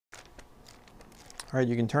All right,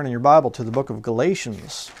 you can turn in your Bible to the book of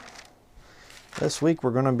Galatians. This week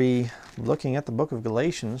we're going to be looking at the book of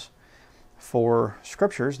Galatians for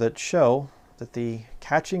scriptures that show that the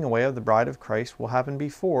catching away of the bride of Christ will happen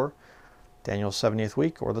before Daniel's 70th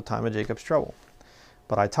week or the time of Jacob's trouble.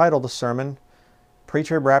 But I titled the sermon,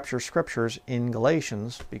 PreTrib Rapture Scriptures in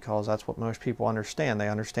Galatians, because that's what most people understand. They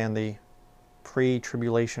understand the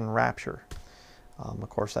pre-tribulation rapture. Of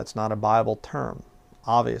course, that's not a Bible term,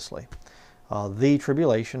 obviously. The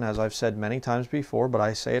tribulation, as I've said many times before, but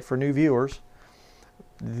I say it for new viewers,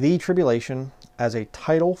 the tribulation as a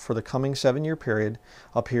title for the coming 7-year period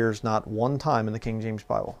appears not one time in the King James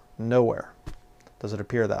Bible. Nowhere does it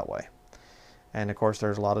appear that way. And of course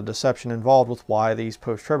there's a lot of deception involved with why these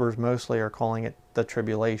post-tribbers mostly are calling it the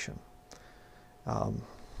tribulation. And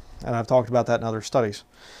I've talked about that in other studies.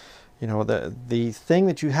 You know, the thing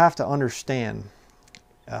that you have to understand,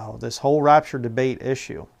 this whole rapture debate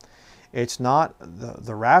issue, it's not,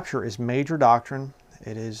 the rapture is major doctrine.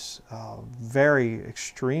 It is very,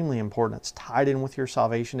 extremely important. It's tied in with your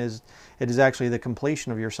salvation. It is actually the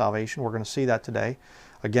completion of your salvation. We're going to see that today.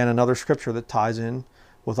 Again, another scripture that ties in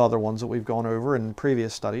with other ones that we've gone over in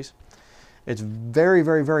previous studies. It's very,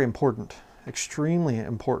 very, very important, extremely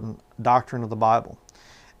important doctrine of the Bible.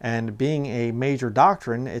 And being a major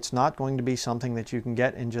doctrine, it's not going to be something that you can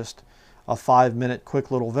get in just a 5-minute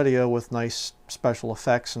quick little video with nice special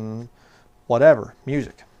effects and whatever,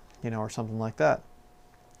 music, you know, or something like that.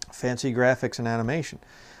 Fancy graphics and animation.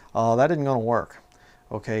 That isn't going to work.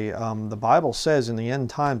 Okay, the Bible says in the end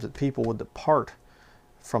times that people would depart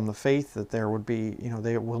from the faith, that there would be, you know,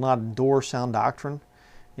 they will not endure sound doctrine,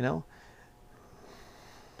 you know.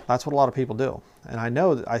 That's what a lot of people do. And I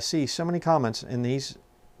know that I see so many comments in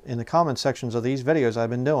the comment sections of these videos I've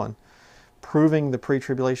been doing, proving the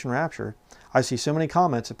pre-tribulation rapture. I see so many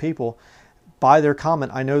comments of people, by their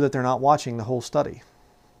comment, I know that they're not watching the whole study.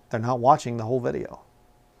 They're not watching the whole video,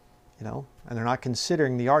 you know, and they're not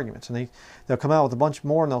considering the arguments. And they'll come out with a bunch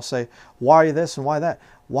more and they'll say, why this and why that?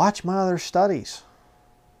 Watch my other studies,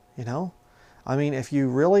 you know. I mean, if you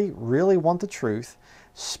really, really want the truth,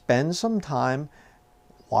 spend some time,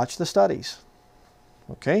 watch the studies,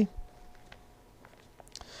 okay?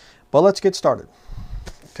 But let's get started.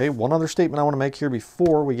 Okay, one other statement I want to make here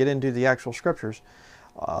before we get into the actual scriptures.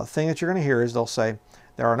 Thing that you're going to hear is they'll say,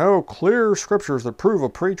 there are no clear scriptures that prove a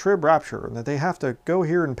pre-trib rapture, and that they have to go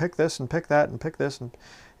here and pick this and pick that and pick this. And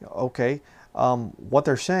okay, what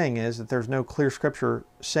they're saying is that there's no clear scripture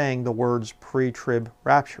saying the words pre-trib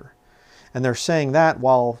rapture. And they're saying that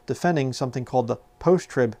while defending something called the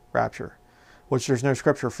post-trib rapture, which there's no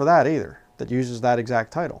scripture for that either that uses that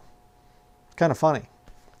exact title. It's kind of funny,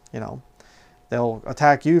 you know. They'll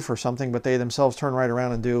attack you for something, but they themselves turn right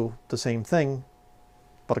around and do the same thing,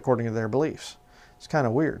 but according to their beliefs. It's kind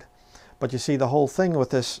of weird. But you see, the whole thing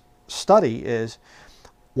with this study is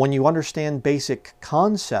when you understand basic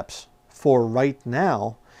concepts for right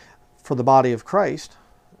now, for the body of Christ,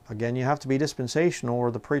 again, you have to be dispensational or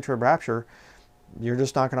the pre-trib rapture, you're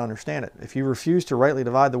just not going to understand it. If you refuse to rightly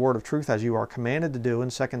divide the word of truth as you are commanded to do in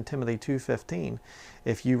 2 Timothy 2:15,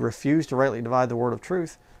 if you refuse to rightly divide the word of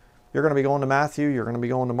truth, you're going to be going to Matthew, you're going to be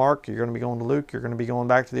going to Mark, you're going to be going to Luke, you're going to be going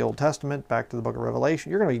back to the Old Testament, back to the book of Revelation.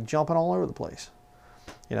 You're going to be jumping all over the place.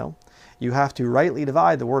 You know, you have to rightly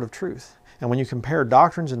divide the word of truth. And when you compare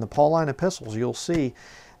doctrines in the Pauline epistles, you'll see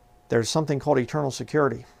there's something called eternal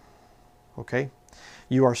security. Okay?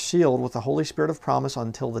 You are sealed with the Holy Spirit of promise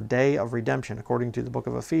until the day of redemption, according to the book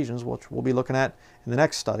of Ephesians, which we'll be looking at in the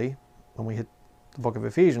next study when we hit the book of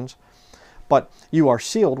Ephesians. But you are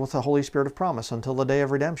sealed with the Holy Spirit of promise until the day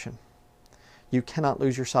of redemption. You cannot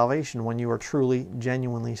lose your salvation when you are truly,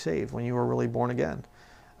 genuinely saved, when you are really born again.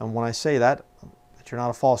 And when I say that you're not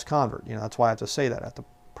a false convert, you know, that's why I have to say that. I have to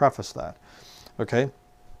preface that. Okay?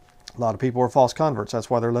 A lot of people are false converts. That's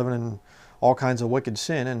why they're living in all kinds of wicked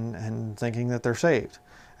sin and thinking that they're saved.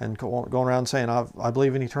 And going around saying, I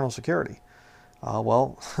believe in eternal security.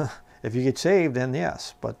 Well, if you get saved, then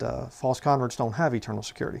yes. But false converts don't have eternal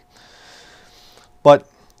security. But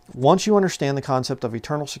once you understand the concept of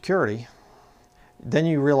eternal security, then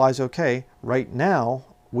you realize, okay, right now,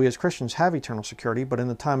 we as Christians have eternal security, but in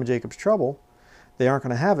the time of Jacob's trouble, they aren't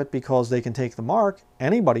going to have it because they can take the mark.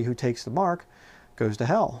 Anybody who takes the mark goes to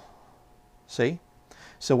hell. See?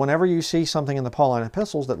 So whenever you see something in the Pauline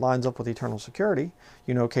epistles that lines up with eternal security,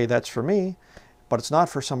 you know, okay, that's for me, but it's not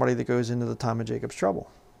for somebody that goes into the time of Jacob's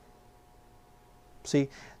trouble. See?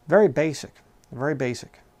 Very basic. Very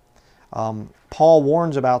basic. Paul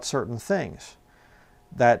warns about certain things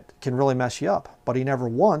that can really mess you up, but he never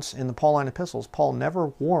once in the Pauline epistles, Paul never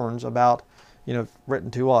warns about, you know,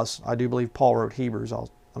 written to us. I do believe Paul wrote Hebrews, let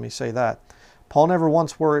me say that. Paul never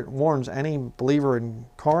once warns any believer in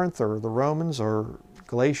Corinth or the Romans or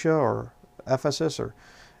Galatia or Ephesus or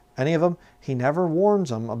any of them. He never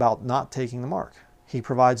warns them about not taking the mark. He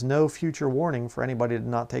provides no future warning for anybody to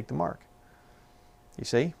not take the mark. You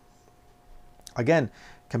see? Again,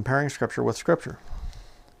 comparing Scripture with Scripture.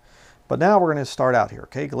 But now we're going to start out here,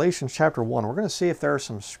 okay? Galatians chapter 1. We're going to see if there are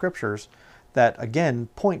some Scriptures that, again,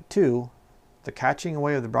 point to the catching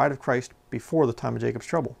away of the bride of Christ before the time of Jacob's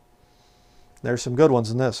trouble. There's some good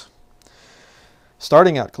ones in this.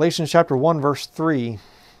 Starting out, Galatians chapter 1, verse 3.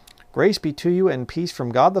 Grace be to you and peace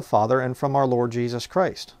from God the Father and from our Lord Jesus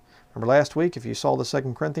Christ. Remember last week, if you saw the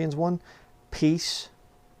 2 Corinthians 1, peace.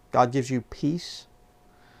 God gives you peace.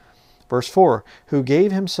 Verse 4, who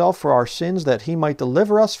gave himself for our sins that he might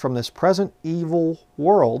deliver us from this present evil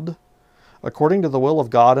world, according to the will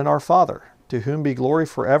of God and our Father, to whom be glory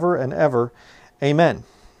forever and ever. Amen.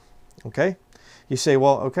 Okay? You say,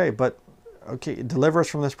 well, okay, deliver us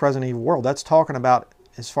from this present evil world. That's talking about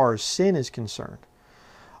as far as sin is concerned.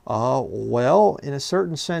 Well, in a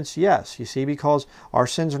certain sense, yes. You see, because our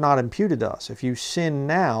sins are not imputed to us. If you sin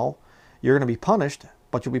now, you're going to be punished,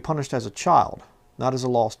 but you'll be punished as a child, not as a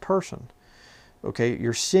lost person. Okay,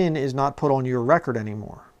 your sin is not put on your record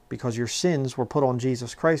anymore because your sins were put on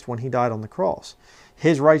Jesus Christ when he died on the cross.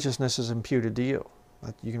 His righteousness is imputed to you.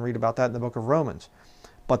 You can read about that in the book of Romans.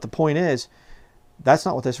 But the point is, that's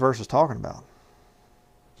not what this verse is talking about.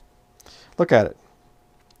 Look at it.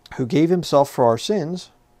 Who gave himself for our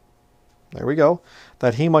sins, there we go,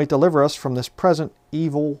 that he might deliver us from this present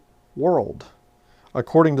evil world,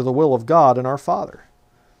 according to the will of God and our Father.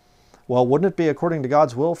 Well, wouldn't it be according to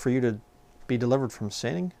God's will for you to be delivered from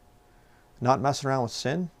sinning? Not messing around with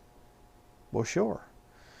sin? Well, sure.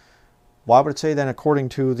 Why would it say then according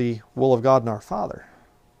to the will of God and our Father?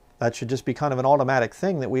 That should just be kind of an automatic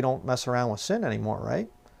thing that we don't mess around with sin anymore, right?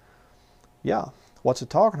 Yeah. What's it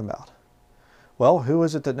talking about? Well, who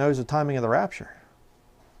is it that knows the timing of the rapture?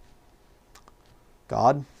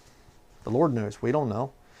 God. The Lord knows. We don't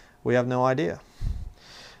know. We have no idea.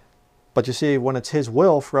 But you see, when it's his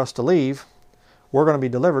will for us to leave, we're going to be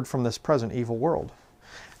delivered from this present evil world.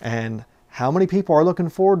 And how many people are looking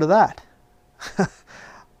forward to that?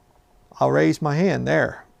 I'll raise my hand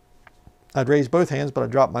there. I'd raise both hands, but I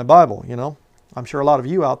dropped my Bible, you know. I'm sure a lot of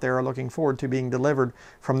you out there are looking forward to being delivered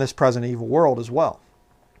from this present evil world as well.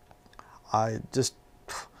 I just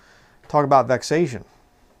talk about vexation.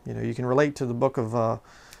 You know, you can relate to the book of,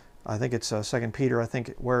 I think it's 2 Peter, I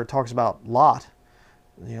think, where it talks about Lot.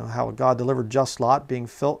 You know, how God delivered just Lot, being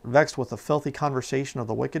vexed with the filthy conversation of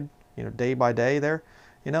the wicked, you know, day by day there,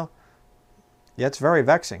 you know. Yeah, it's very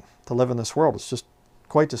vexing to live in this world. It's just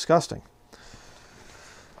quite disgusting.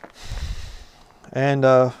 And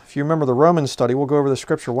if you remember the Romans study, we'll go over the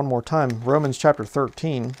scripture one more time. Romans chapter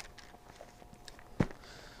 13.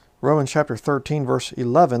 Romans chapter 13 verse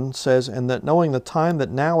 11 says, and that knowing the time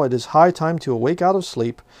that now it is high time to awake out of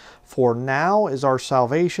sleep, for now is our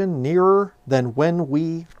salvation nearer than when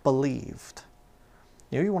we believed.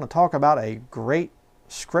 You know, you want to talk about a great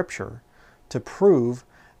scripture to prove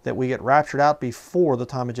that we get raptured out before the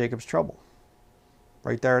time of Jacob's trouble.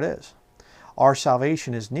 Right there it is. Our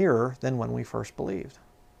salvation is nearer than when we first believed.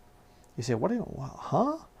 You say,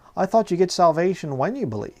 huh? I thought you get salvation when you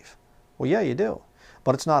believe. Well, yeah, you do.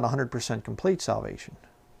 But it's not 100% complete salvation.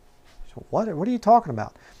 So what are you talking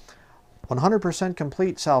about? 100%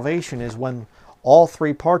 complete salvation is when all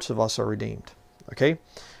three parts of us are redeemed. Okay?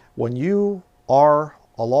 When you are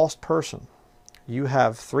a lost person, you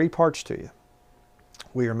have three parts to you.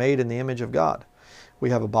 We are made in the image of God. We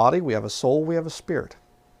have a body, we have a soul, we have a spirit.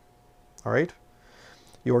 All right?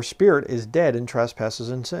 Your spirit is dead in trespasses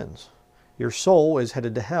and sins. Your soul is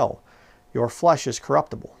headed to hell. Your flesh is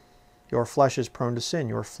corruptible. Your flesh is prone to sin.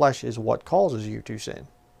 Your flesh is what causes you to sin.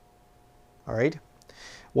 All right?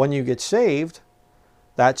 When you get saved,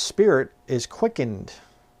 that spirit is quickened.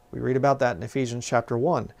 We read about that in Ephesians chapter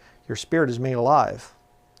 1. Your spirit is made alive.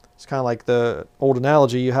 It's kind of like the old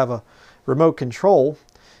analogy. You have a remote control,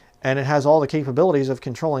 and it has all the capabilities of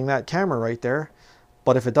controlling that camera right there.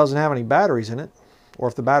 But if it doesn't have any batteries in it, or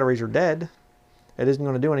if the batteries are dead, it isn't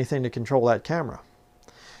going to do anything to control that camera.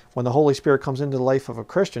 When the Holy Spirit comes into the life of a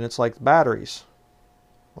Christian, it's like batteries,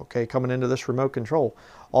 okay, coming into this remote control.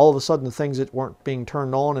 All of a sudden, the things that weren't being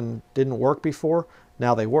turned on and didn't work before,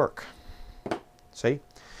 now they work. See?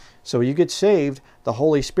 So you get saved, the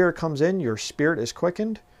Holy Spirit comes in, your spirit is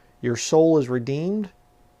quickened, your soul is redeemed,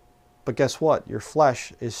 but guess what? Your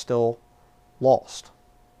flesh is still lost.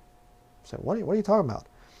 So what are you talking about?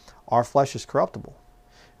 Our flesh is corruptible.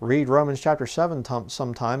 Read Romans chapter 7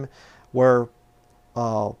 sometime, where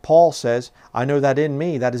Paul says, I know that in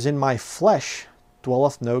me, that is in my flesh,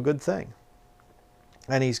 dwelleth no good thing.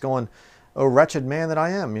 And he's going, O wretched man that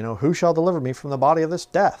I am, who shall deliver me from the body of this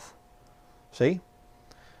death? See?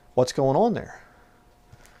 What's going on there?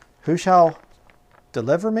 Who shall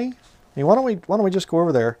deliver me? I mean, why don't we just go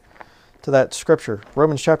over there to that scripture,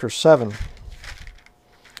 Romans chapter 7.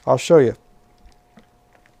 I'll show you.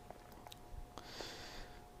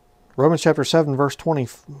 Romans chapter 7, verse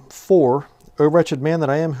 24. O wretched man that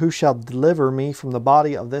I am, who shall deliver me from the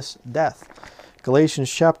body of this death?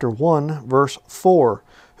 Galatians chapter 1, verse 4.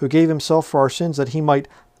 Who gave himself for our sins that he might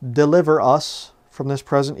deliver us from this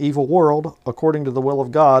present evil world, according to the will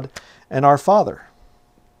of God and our Father.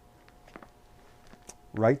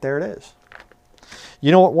 Right there it is.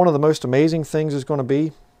 You know what one of the most amazing things is going to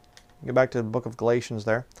be? Go back to the book of Galatians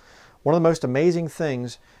there. One of the most amazing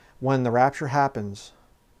things when the rapture happens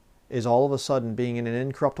is all of a sudden being in an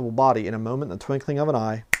incorruptible body in a moment, in the twinkling of an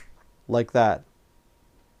eye, like that.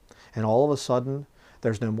 And all of a sudden,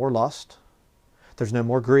 there's no more lust. There's no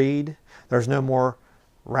more greed. There's no more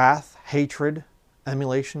wrath, hatred,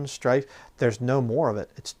 emulation, strife. There's no more of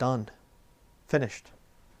it. It's done. Finished.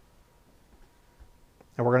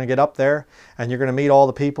 And we're going to get up there, and you're going to meet all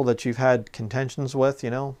the people that you've had contentions with,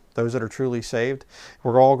 those that are truly saved.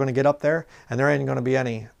 We're all going to get up there, and there ain't going to be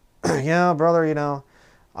any, yeah, brother,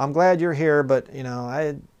 I'm glad you're here, but,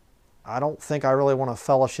 I don't think I really want to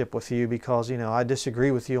fellowship with you because, I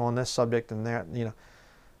disagree with you on this subject and that,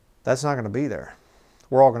 that's not going to be there.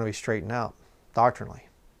 We're all going to be straightened out doctrinally.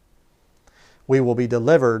 We will be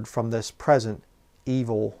delivered from this present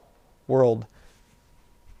evil world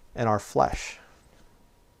in our flesh.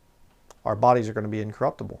 Our bodies are going to be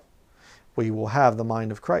incorruptible. We will have the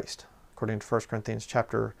mind of Christ. According to 1 Corinthians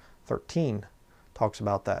chapter 13 talks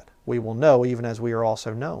about that. We will know even as we are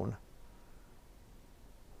also known.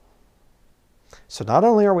 So not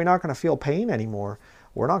only are we not going to feel pain anymore,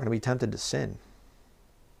 we're not going to be tempted to sin.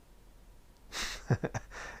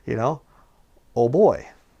 Oh boy.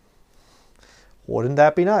 Wouldn't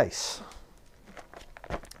that be nice?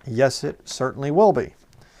 Yes, it certainly will be.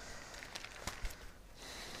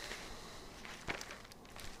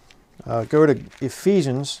 Go to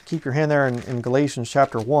Ephesians. Keep your hand there in Galatians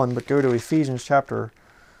chapter 1, but go to Ephesians chapter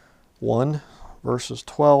 1, verses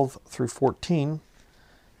 12 through 14.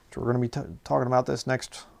 We're going to be talking about this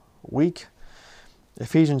next week.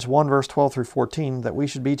 Ephesians 1, verse 12 through 14, that we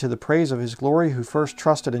should be to the praise of his glory who first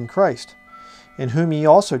trusted in Christ, in whom ye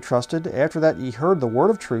also trusted, after that ye heard the word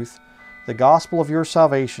of truth, the gospel of your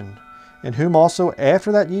salvation, in whom also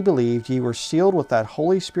after that ye believed, ye were sealed with that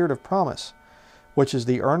Holy Spirit of promise, which is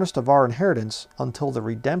the earnest of our inheritance, until the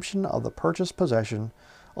redemption of the purchased possession,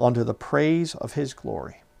 unto the praise of his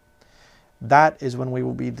glory. That is when we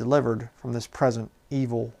will be delivered from this present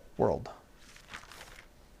evil world.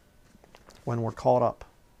 When we're caught up.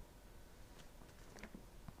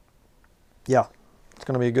 Yeah, it's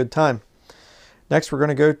going to be a good time. Next, we're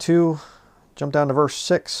going to jump down to verse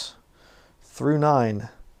 6 through 9.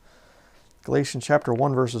 Galatians chapter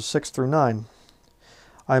 1, verses 6 through 9.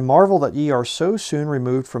 I marvel that ye are so soon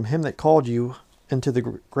removed from him that called you into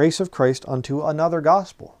the grace of Christ unto another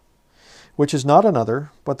gospel, which is not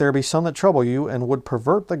another, but there be some that trouble you, and would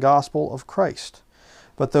pervert the gospel of Christ.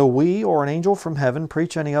 But though we or an angel from heaven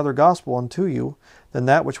preach any other gospel unto you than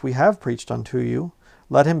that which we have preached unto you,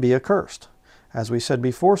 let him be accursed. As we said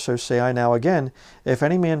before, so say I now again, if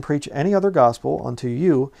any man preach any other gospel unto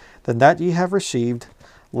you than that ye have received,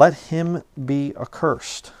 let him be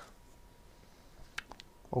accursed.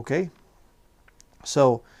 Okay?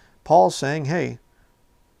 So, Paul's saying, hey,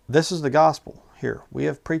 this is the gospel. Here, we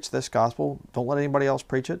have preached this gospel. Don't let anybody else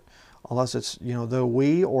preach it, unless it's, though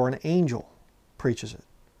we or an angel preaches it.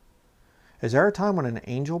 Is there a time when an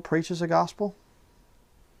angel preaches a gospel?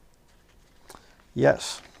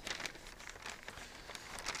 Yes.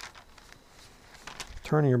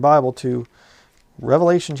 Turn in your Bible to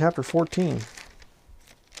Revelation chapter 14.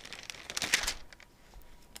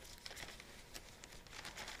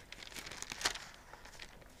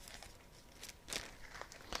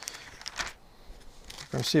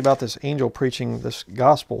 We're going to see about this angel preaching this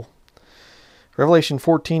gospel. Revelation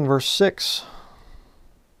 14, verse 6.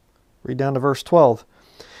 Read down to verse 12.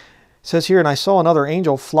 It says here, And I saw another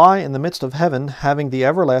angel fly in the midst of heaven, having the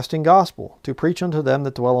everlasting gospel, to preach unto them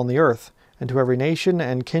that dwell on the earth, and to every nation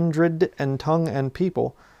and kindred and tongue and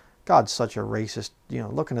people. God's such a racist,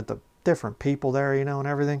 looking at the different people there, and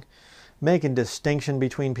everything. Making distinction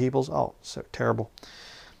between peoples. Oh, so terrible.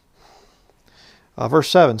 Verse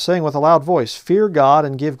 7, saying with a loud voice, Fear God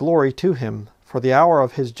and give glory to him, for the hour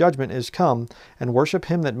of his judgment is come, and worship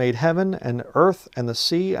him that made heaven and earth and the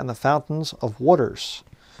sea and the fountains of waters.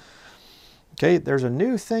 Okay, there's a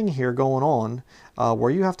new thing here going on where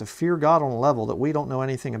you have to fear God on a level that we don't know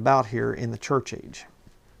anything about here in the church age.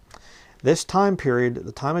 This time period,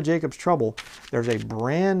 the time of Jacob's trouble, there's a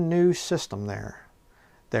brand new system there.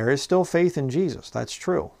 There is still faith in Jesus, that's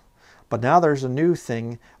true. But now there's a new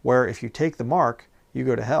thing where if you take the mark, you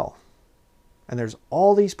go to hell. And there's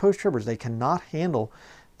all these post-tribbers, they cannot handle,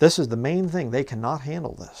 this is the main thing, they cannot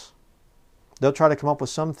handle this. They'll try to come up with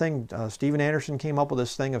something. Steven Anderson came up with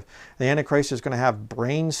this thing of the Antichrist is going to have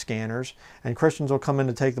brain scanners, and Christians will come in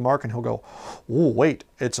to take the mark, and he'll go, "Oh, wait,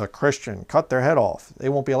 it's a Christian. Cut their head off." They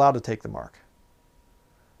won't be allowed to take the mark.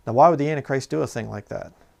 Now, why would the Antichrist do a thing like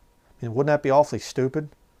that? I mean, wouldn't that be awfully stupid?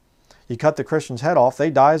 You cut the Christian's head off,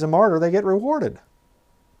 they die as a martyr, they get rewarded.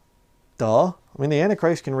 Duh. I mean, the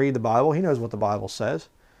Antichrist can read the Bible. He knows what the Bible says.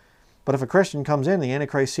 But if a Christian comes in, the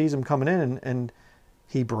Antichrist sees him coming in, and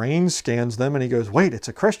he brain scans them, and he goes, "Wait, it's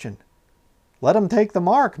a Christian. Let them take the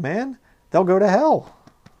mark, man. They'll go to hell."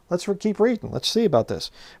 Let's keep reading. Let's see about this.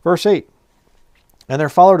 Verse 8. And there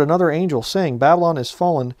followed another angel, saying, Babylon is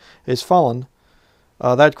fallen,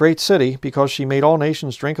 that great city, because she made all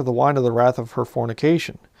nations drink of the wine of the wrath of her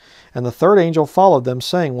fornication. And the third angel followed them,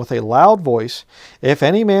 saying with a loud voice, If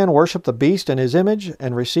any man worship the beast and his image,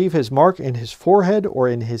 and receive his mark in his forehead or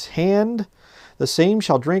in his hand, the same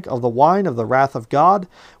shall drink of the wine of the wrath of God,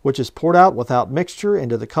 which is poured out without mixture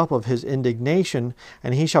into the cup of his indignation,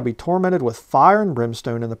 and he shall be tormented with fire and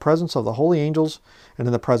brimstone in the presence of the holy angels and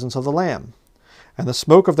in the presence of the Lamb. And the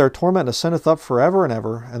smoke of their torment ascendeth up forever and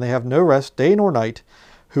ever, and they have no rest day nor night,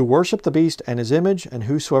 who worship the beast and his image, and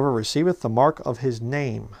whosoever receiveth the mark of his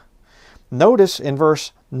name. Notice in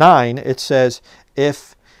verse 9 it says,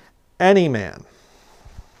 if any man.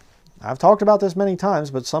 I've talked about this many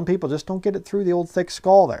times, but some people just don't get it through the old thick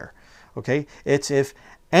skull there. Okay? It's if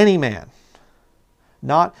any man.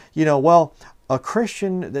 Not, well, a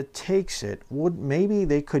Christian that takes it, maybe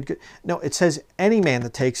they could get... No, it says any man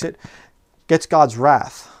that takes it gets God's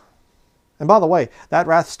wrath. And by the way, that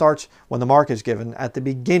wrath starts when the mark is given at the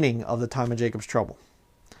beginning of the time of Jacob's trouble.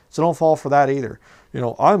 So don't fall for that either.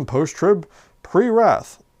 I'm post-trib,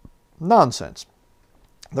 pre-wrath. Nonsense.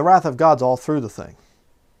 The wrath of God's all through the thing.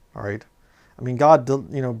 All right. I mean, God,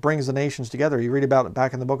 brings the nations together. You read about it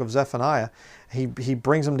back in the book of Zephaniah. He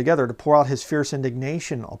brings them together to pour out his fierce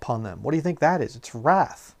indignation upon them. What do you think that is? It's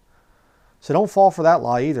wrath. So don't fall for that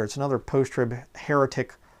lie either. It's another post-trib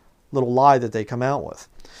heretic little lie that they come out with.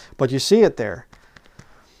 But you see it there.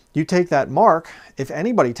 You take that mark. If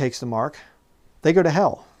anybody takes the mark, they go to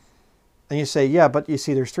hell. And you say, yeah, but you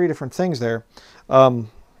see, there's three different things there.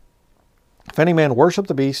 If any man worship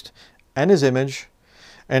the beast and his image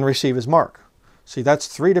and receive his mark. See, that's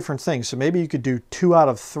three different things. So maybe you could do 2 out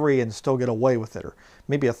of 3 and still get away with it, or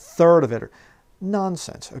maybe a third of it. Or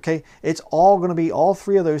nonsense, okay? It's all going to be, all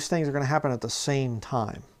 3 of those things are going to happen at the same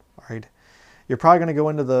time, all right? You're probably going to go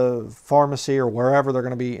into the pharmacy or wherever they're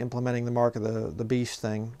going to be implementing the mark of the beast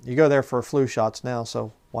thing. You go there for flu shots now,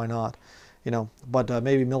 so why not? But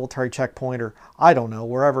maybe military checkpoint, or I don't know,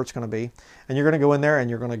 wherever it's going to be. And you're going to go in there and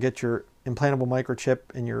you're going to get your implantable microchip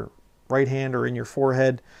in your right hand or in your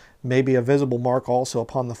forehead, maybe a visible mark also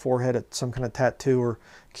upon the forehead at some kind of tattoo or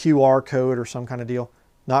QR code or some kind of deal.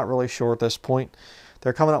 Not really sure at this point.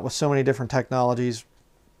 They're coming up with so many different technologies.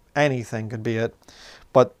 Anything could be it.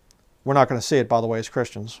 But we're not going to see it, by the way, as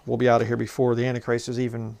Christians. We'll be out of here before the Antichrist is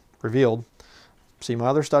even revealed. See my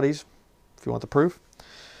other studies if you want the proof.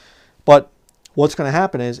 But what's going to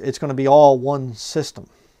happen is it's going to be all one system.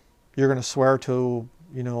 You're going to swear to,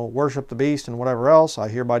 worship the beast and whatever else. I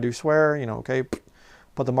hereby do swear, okay,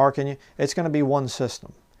 put the mark in you. It's going to be one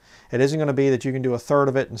system. It isn't going to be that you can do a third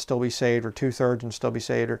of it and still be saved, or 2/3 and still be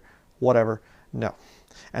saved, or whatever. No.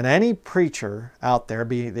 And any preacher out there,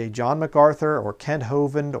 be they John MacArthur or Kent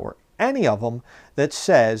Hovind or any of them, that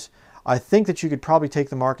says, I think that you could probably take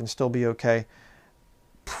the mark and still be okay,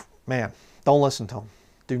 man, don't listen to them.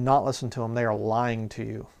 Do not listen to them. They are lying to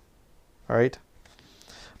you. All right?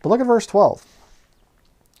 But look at verse 12.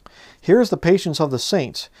 Here is the patience of the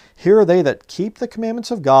saints. Here are they that keep the commandments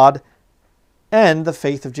of God and the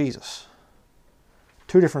faith of Jesus.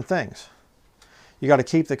 2 different things. You got to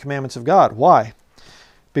keep the commandments of God. Why?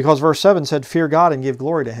 Because verse 7 said, fear God and give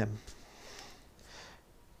glory to him.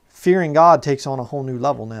 Fearing God takes on a whole new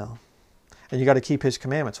level now. And you got to keep his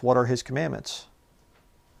commandments. What are his commandments?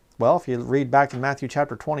 Well, if you read back in Matthew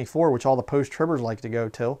chapter 24, which all the post-tribbers like to go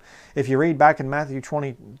to, if you read back in Matthew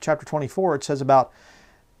chapter 24, it says about,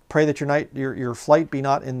 pray that your flight be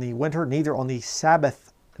not in the winter, neither on the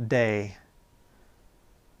Sabbath day.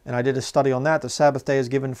 And I did a study on that. The Sabbath day is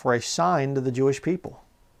given for a sign to the Jewish people.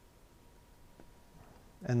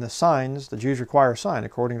 And the signs, the Jews require a sign,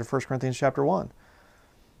 according to 1 Corinthians chapter 1.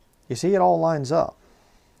 You see, it all lines up,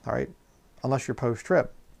 all right, unless you're post-trib.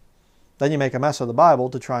 Then you make a mess of the Bible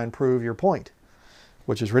to try and prove your point,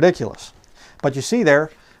 which is ridiculous. But you see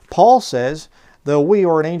there, Paul says, though we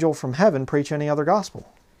or an angel from heaven preach any other gospel.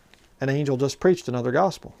 An angel just preached another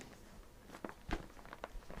gospel.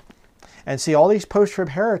 And see, all these post-trib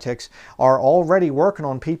heretics are already working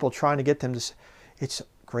on people trying to get them to... It's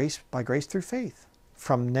grace by grace through faith.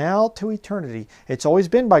 From now to eternity. It's always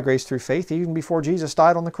been by grace through faith, even before Jesus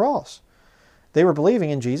died on the cross. They were believing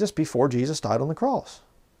in Jesus before Jesus died on the cross.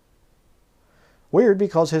 Weird,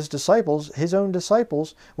 because his disciples, his own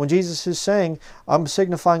disciples, when Jesus is saying, I'm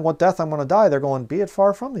signifying what death I'm going to die, they're going, be it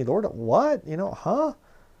far from thee, Lord. What? You know, huh?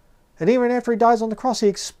 And even after he dies on the cross, he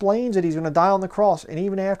explains that he's going to die on the cross. And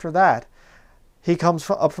even after that, he comes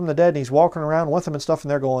up from the dead and he's walking around with them and stuff, and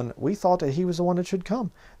they're going, we thought that he was the one that should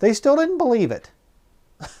come. They still didn't believe it.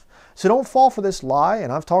 So don't fall for this lie,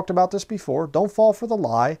 and I've talked about this before. Don't fall for the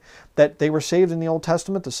lie that they were saved in the Old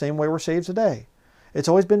Testament the same way we're saved today. It's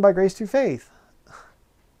always been by grace through faith.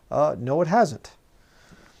 No, it hasn't.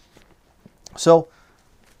 So,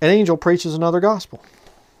 an angel preaches another gospel.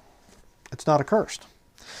 It's not accursed.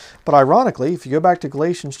 But ironically, if you go back to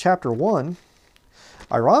Galatians chapter 1,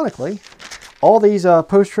 ironically, all these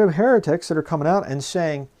post-trib heretics that are coming out and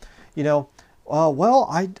saying, you know, well,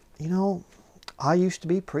 I used to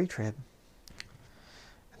be pre-trib.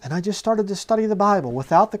 And I just started to study the Bible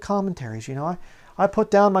without the commentaries. You know, I put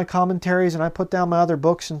down my commentaries and I put down my other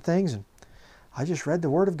books and things, and I just read the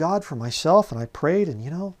Word of God for myself, and I prayed, and you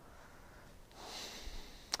know,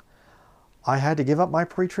 I had to give up my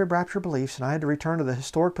pre-trib rapture beliefs, and I had to return to the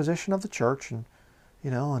historic position of the church, and you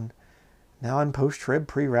know, and now I'm post-trib,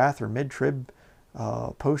 pre-wrath, or mid-trib,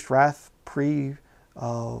 post-wrath,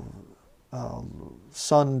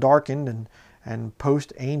 sun darkened, and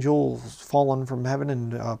post-angels fallen from heaven,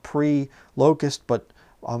 and pre-locust, but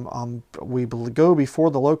we go before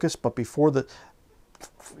the locust, but before the,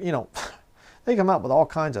 you know, they come out with all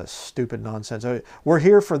kinds of stupid nonsense. We're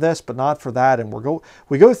here for this, but not for that, and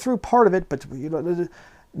we go through part of it, but you know,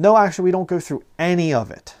 no, actually, we don't go through any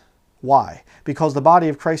of it. Why? Because the body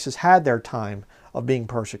of Christ has had their time of being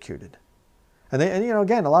persecuted. And you know,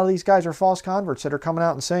 again, a lot of these guys are false converts that are coming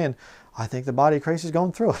out and saying, I think the body of Christ is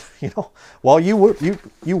going through it. You know, well, you will be,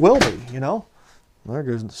 you know. Well, there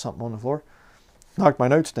goes something on the floor. Knocked my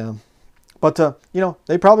notes down. But, you know,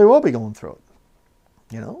 they probably will be going through it.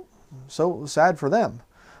 You know, so sad for them.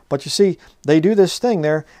 But you see, they do this thing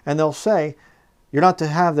there, and they'll say, you're not to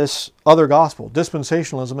have this other gospel.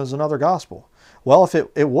 Dispensationalism is another gospel. Well, if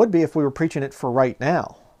it would be if we were preaching it for right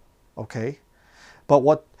now. Okay? But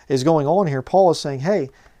what is going on here, Paul is saying, hey,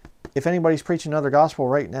 if anybody's preaching another gospel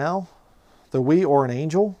right now, the we or an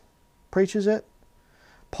angel preaches it,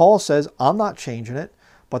 Paul says, I'm not changing it,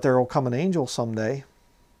 but there will come an angel someday.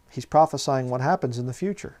 He's prophesying what happens in the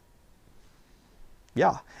future.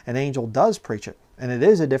 Yeah, an angel does preach it, and it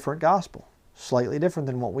is a different gospel, slightly different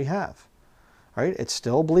than what we have. Right? It's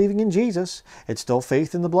still believing in Jesus. It's still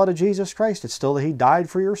faith in the blood of Jesus Christ. It's still that he died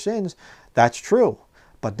for your sins. That's true.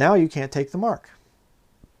 But now you can't take the mark,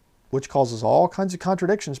 which causes all kinds of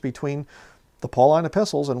contradictions between the Pauline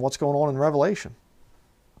epistles and what's going on in Revelation.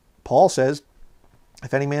 Paul says,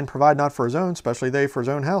 if any man provide not for his own, especially they for his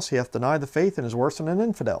own house, he hath denied the faith and is worse than an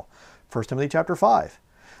infidel. 1 Timothy chapter 5.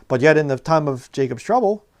 But yet in the time of Jacob's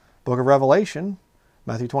trouble, book of Revelation,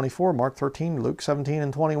 Matthew 24, Mark 13, Luke 17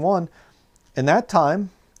 and 21, in that time,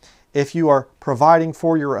 if you are providing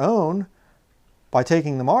for your own by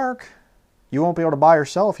taking the mark, you won't be able to buy or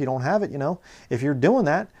sell if you don't have it, you know. If you're doing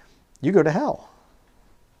that, you go to hell.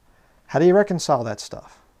 How do you reconcile that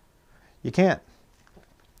stuff? You can't.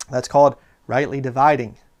 That's called rightly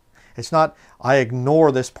dividing. It's not, I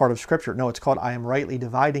ignore this part of Scripture. No, it's called, I am rightly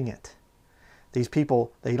dividing it. These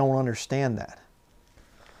people, they don't understand that.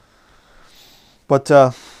 But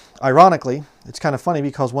ironically, it's kind of funny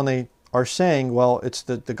because when they are saying, well, it's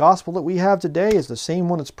the gospel that we have today is the same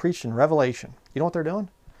one that's preached in Revelation. You know what they're doing?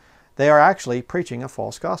 They are actually preaching a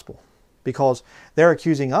false gospel because they're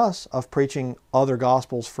accusing us of preaching other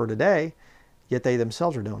gospels for today, yet they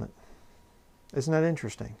themselves are doing it. Isn't that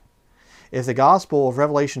interesting? If the gospel of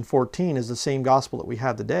Revelation 14 is the same gospel that we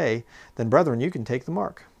have today, then brethren, you can take the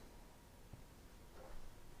mark.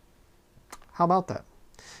 How about that?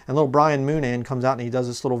 And little Brian Moonan comes out and he does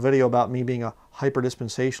this little video about me being a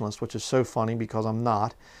hyper-dispensationalist, which is so funny because I'm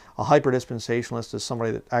not. A hyper-dispensationalist is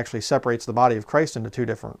somebody that actually separates the body of Christ into two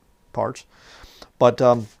different parts. But,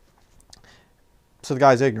 so the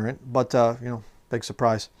guy's ignorant, but, you know, Big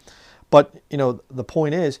surprise. But, you know, the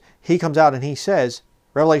point is, he comes out and he says,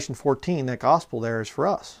 Revelation 14, that gospel there is for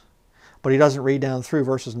us. But he doesn't read down through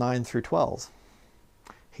verses 9 through 12.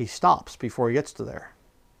 He stops before he gets to there.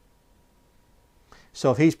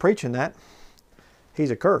 So if he's preaching that,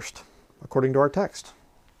 he's accursed, according to our text.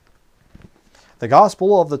 The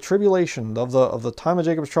gospel of the tribulation, of the time of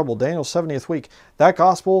Jacob's trouble, Daniel's 70th week, that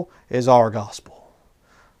gospel is our gospel.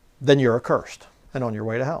 Then you're accursed and on your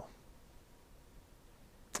way to hell.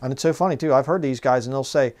 And it's so funny too. I've heard these guys and they'll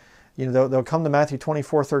say, you know, they'll come to Matthew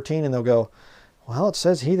 24:13 and they'll go, well, it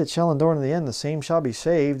says he that shall endure to the end, the same shall be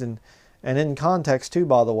saved. And in context too,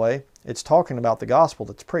 by the way, it's talking about the gospel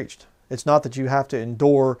that's preached. It's not that you have to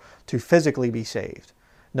endure to physically be saved.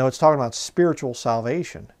 No, it's talking about spiritual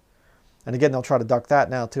salvation. And again, they'll try to duck that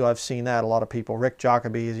now too. I've seen that. A lot of people, Rick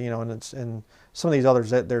Jacoby, you know, and some of these others,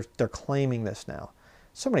 they're claiming this now.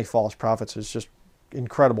 So many false prophets. It's just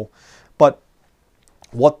incredible. But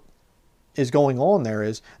what is going on there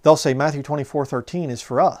is they'll say Matthew 24:13 is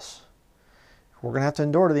for us. We're going to have to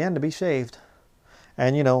endure to the end to be saved.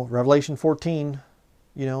 And, you know, Revelation 14,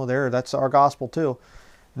 you know, that's our gospel too.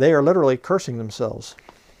 They are literally cursing themselves.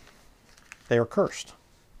 They are cursed.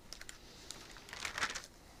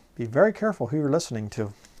 Be very careful who you're listening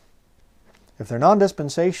to. If they're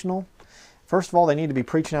non-dispensational, first of all, they need to be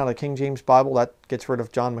preaching out of the King James Bible. That gets rid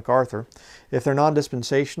of John MacArthur. If they're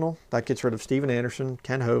non-dispensational, that gets rid of Stephen Anderson,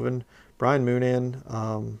 Ken Hovind, Brian Moonan,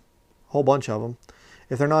 a whole bunch of them.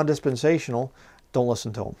 If they're non-dispensational, don't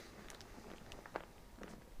listen to them.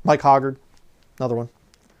 Mike Hoggard, another one.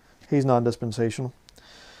 He's non-dispensational.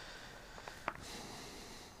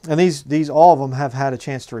 And these all of them have had a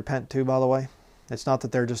chance to repent too, by the way. It's not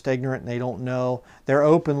that they're just ignorant and they don't know. They're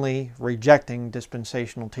openly rejecting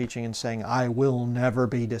dispensational teaching and saying, I will never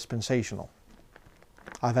be dispensational.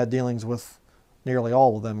 I've had dealings with nearly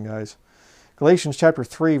all of them, guys. Galatians chapter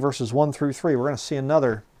 3, verses 1 through 3. We're going to see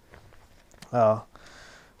another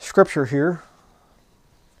scripture here.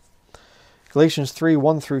 Galatians 3,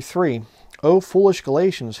 1 through 3. O foolish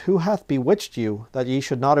Galatians, who hath bewitched you, that ye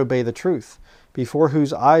should not obey the truth, before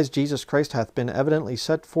whose eyes Jesus Christ hath been evidently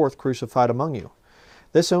set forth crucified among you?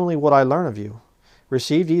 This only would I learn of you.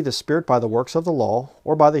 Received ye the Spirit by the works of the law,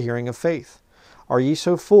 or by the hearing of faith? Are ye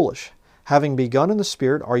so foolish? Having begun in the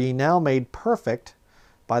Spirit, are ye now made perfect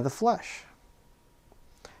by the flesh?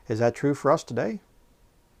 Is that true for us today?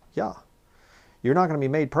 Yeah. You're not going to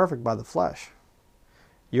be made perfect by the flesh.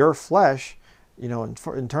 Your flesh, you know,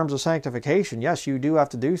 in terms of sanctification, yes, you do have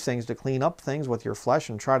to do things to clean up things with your flesh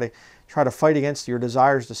and try to fight against your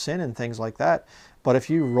desires to sin and things like that. But if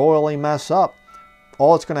you royally mess up,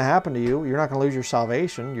 all that's going to happen to you, you're not going to lose your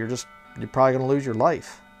salvation. You're probably going to lose your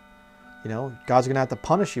life. You know, God's going to have to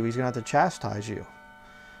punish you. He's going to have to chastise you.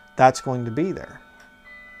 That's going to be there.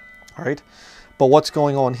 All right. But what's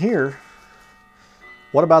going on here?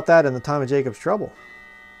 What about that in the time of Jacob's trouble?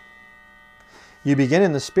 You begin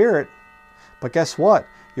in the Spirit, but guess what?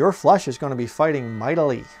 Your flesh is going to be fighting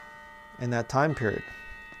mightily in that time period.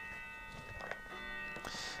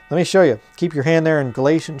 Let me show you. Keep your hand there in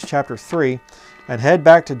Galatians chapter 3 and head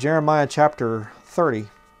back to Jeremiah chapter 30.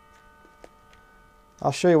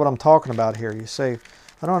 I'll show you what I'm talking about here. You say,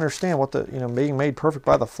 I don't understand what the, being made perfect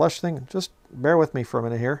by the flesh thing. Just bear with me for a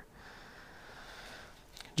minute here.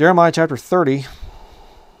 Jeremiah chapter 30,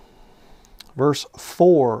 verse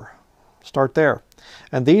 4. Start there.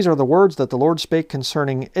 And these are the words that the Lord spake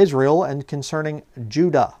concerning Israel and concerning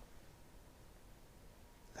Judah.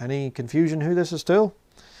 Any confusion who this is to?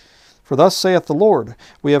 For thus saith the Lord,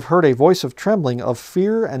 we have heard a voice of trembling, of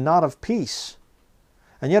fear and not of peace.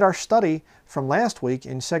 And yet our study from last week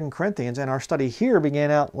in 2 Corinthians and our study here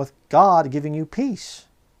began out with God giving you peace.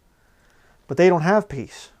 But they don't have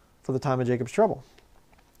peace for the time of Jacob's trouble.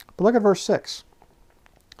 But look at verse 6.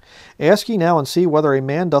 Ask ye now and see whether a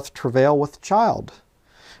man doth travail with child.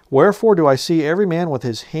 Wherefore do I see every man with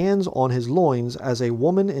his hands on his loins as a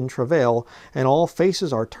woman in travail, and all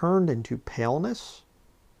faces are turned into paleness?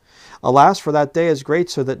 Alas, for that day is great,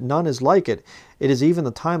 so that none is like it. It is even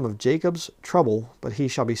the time of Jacob's trouble, but he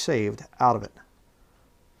shall be saved out of it.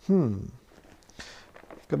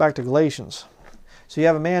 Go back to Galatians. So you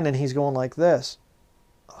have a man and he's going like this.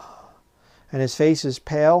 And his face is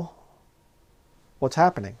pale. What's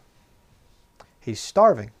happening? He's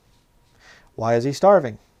starving. Why is he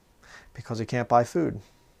starving? Because he can't buy food.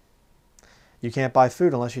 You can't buy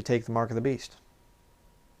food unless you take the mark of the beast.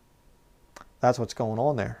 That's what's going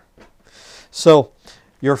on there. So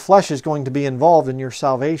your flesh is going to be involved in your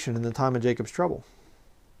salvation in the time of Jacob's trouble.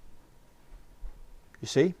 You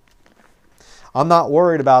see? I'm not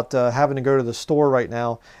worried about having to go to the store right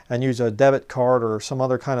now and use a debit card or some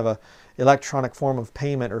other kind of a electronic form of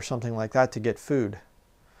payment or something like that to get food.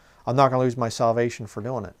 I'm not going to lose my salvation for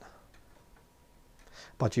doing it.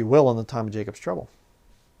 But you will in the time of Jacob's trouble.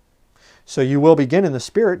 So you will begin in the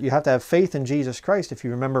Spirit. You have to have faith in Jesus Christ. If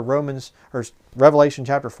you remember Revelation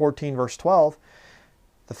chapter 14, verse 12,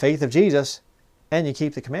 the faith of Jesus, and you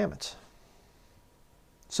keep the commandments.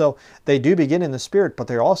 So they do begin in the Spirit, but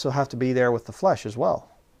they also have to be there with the flesh as well.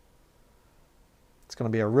 It's going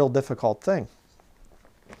to be a real difficult thing.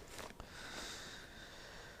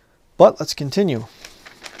 But let's continue.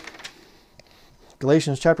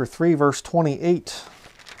 Galatians chapter 3, verse 28.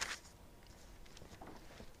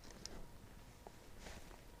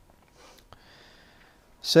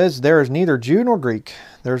 Says, there is neither Jew nor Greek,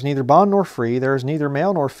 there is neither bond nor free, there is neither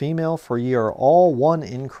male nor female, for ye are all one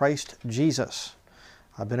in Christ Jesus.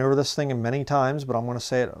 I've been over this thing many times, but I'm going to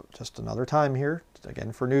say it just another time here,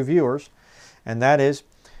 again for new viewers, and that is,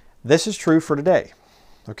 this is true for today.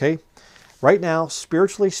 Okay? Right now,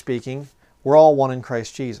 spiritually speaking, we're all one in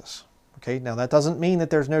Christ Jesus. Okay? Now that doesn't mean that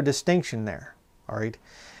there's no distinction there. All right?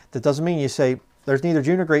 That doesn't mean you say, there's neither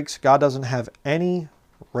Jew nor Greeks, God doesn't have any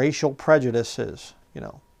racial prejudices.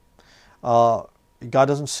 God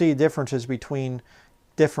doesn't see differences between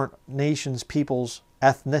different nations, peoples,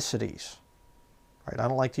 ethnicities. Right? I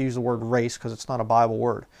don't like to use the word race because it's not a Bible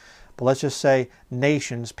word. But let's just say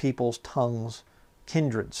nations, peoples, tongues,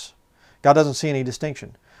 kindreds. God doesn't see any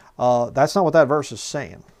distinction. That's not what that verse is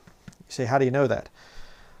saying. You say, how do you know that?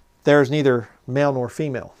 There is neither male nor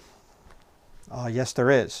female. Yes,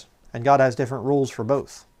 there is. And God has different rules for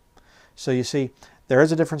both. So you see, there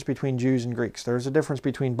is a difference between Jews and Greeks. There is a difference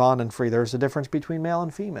between bond and free. There is a difference between male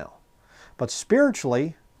and female. But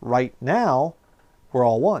spiritually, right now, we're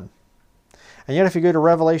all one. And yet if you go to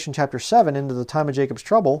Revelation chapter 7, into the time of Jacob's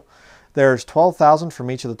trouble, there's 12,000 from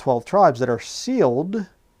each of the 12 tribes that are sealed.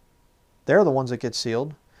 They're the ones that get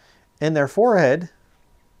sealed. In their forehead,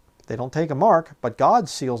 they don't take a mark, but God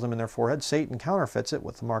seals them in their forehead. Satan counterfeits it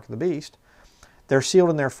with the mark of the beast. They're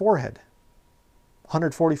sealed in their forehead.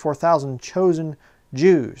 144,000 chosen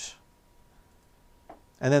Jews.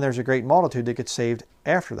 And then there's a great multitude that gets saved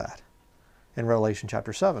after that in Revelation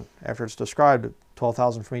chapter 7, after it's described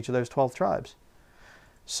 12,000 from each of those 12 tribes.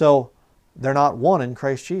 So they're not one in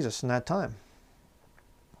Christ Jesus in that time.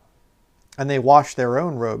 And they wash their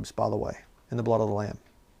own robes, by the way, in the blood of the Lamb.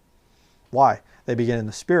 Why? They begin in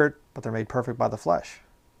the Spirit, but they're made perfect by the flesh.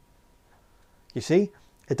 You see,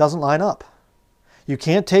 it doesn't line up. You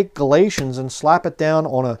can't take Galatians and slap it down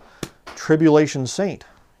on a tribulation saint.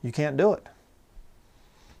 You can't do it.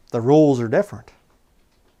 The rules are different.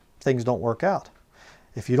 Things don't work out.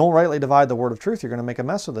 If you don't rightly divide the word of truth, you're going to make a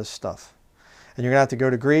mess of this stuff. And you're going to have to go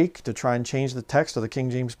to Greek to try and change the text of the King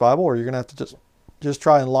James Bible, or you're going to have to just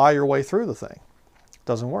try and lie your way through the thing. It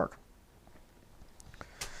doesn't work.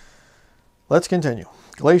 Let's continue.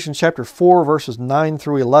 Galatians chapter 4, verses 9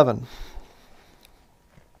 through 11.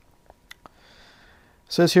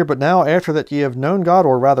 It says here, but now after that ye have known God,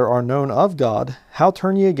 or rather are known of God, how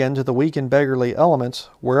turn ye again to the weak and beggarly elements,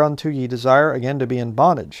 whereunto ye desire again to be in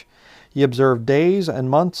bondage? Ye observe days and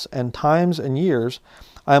months and times and years.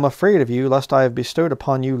 I am afraid of you, lest I have bestowed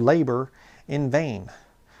upon you labor in vain.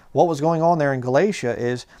 What was going on there in Galatia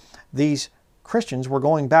is these Christians were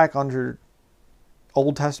going back under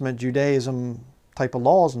Old Testament Judaism type of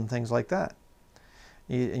laws and things like that.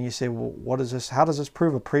 And you say, well, what is this? How does this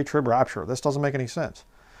prove a pre-trib rapture? This doesn't make any sense.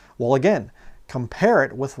 Well, again, compare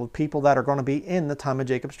it with people that are going to be in the time of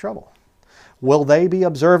Jacob's trouble. Will they be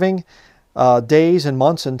observing days and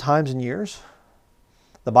months and times and years?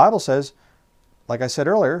 The Bible says, like I said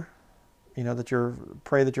earlier, that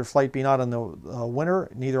pray that your flight be not in the winter,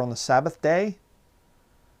 neither on the Sabbath day.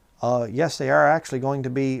 Yes, they are actually going to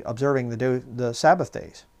be observing the Sabbath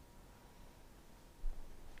days.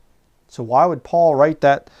 So why would Paul write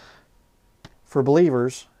that for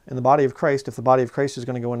believers in the body of Christ if the body of Christ is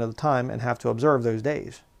going to go into the time and have to observe those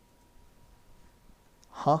days?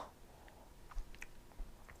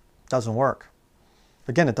 Doesn't work.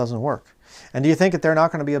 Again, it doesn't work. And do you think that they're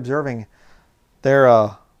not going to be observing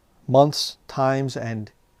their months, times,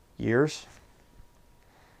 and years?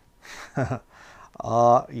 Yeah,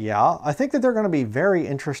 I think that they're going to be very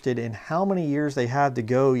interested in how many years they have to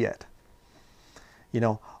go yet.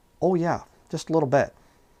 Oh yeah, just a little bit.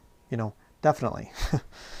 Definitely.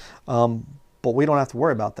 But we don't have to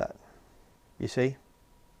worry about that. You see?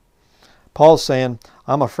 Paul's saying,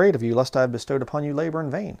 I'm afraid of you, lest I have bestowed upon you labor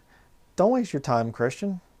in vain. Don't waste your time,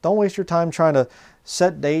 Christian. Don't waste your time trying to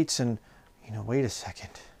set dates and, wait a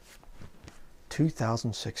second.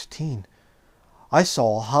 2016. I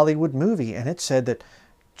saw a Hollywood movie and it said that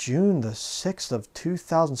June the 6th of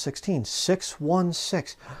 2016,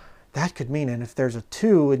 616. That could mean, and if there's a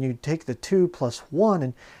 2 and you take the 2 plus 1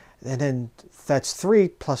 and then that's 3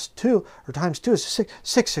 plus 2 or times 2 is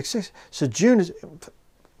 6, 6. So June is,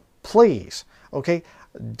 please, okay,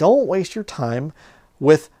 don't waste your time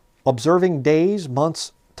with observing days,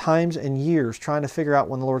 months, times, and years trying to figure out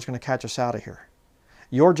when the Lord's going to catch us out of here.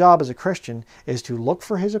 Your job as a Christian is to look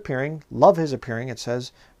for His appearing, love His appearing. It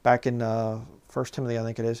says back in 1 Timothy, I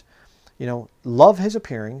think it is, love His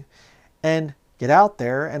appearing and get out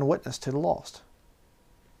there and witness to the lost.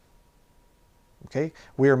 Okay?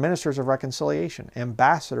 We are ministers of reconciliation,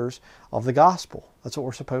 ambassadors of the gospel. That's what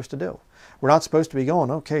we're supposed to do. We're not supposed to be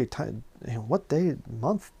going, okay, what day,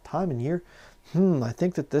 month, time, and year? I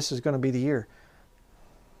think that this is going to be the year.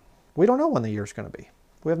 We don't know when the year is going to be.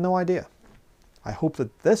 We have no idea. I hope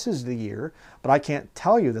that this is the year, but I can't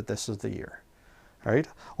tell you that this is the year. All right?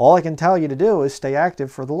 All I can tell you to do is stay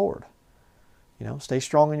active for the Lord. Stay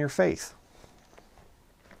strong in your faith.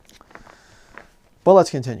 But let's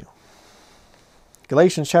continue.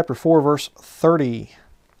 Galatians chapter 4, verse 30.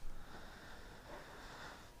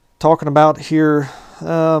 Talking about here,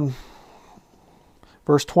 verse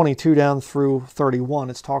 22 down through 31.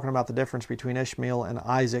 It's talking about the difference between Ishmael and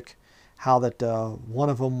Isaac. How that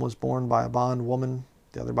one of them was born by a bondwoman,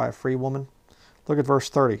 the other by a free woman. Look at verse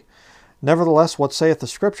 30. Nevertheless, what saith the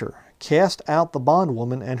Scripture? Cast out the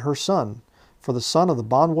bondwoman and her son, for the son of the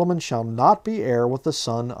bondwoman shall not be heir with the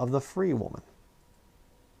son of the free woman.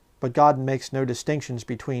 But God makes no distinctions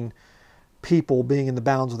between people being in the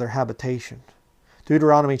bounds of their habitation.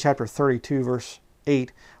 Deuteronomy chapter 32, verse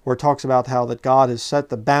 8, where it talks about how that God has set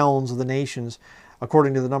the bounds of the nations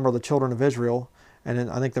according to the number of the children of Israel. And then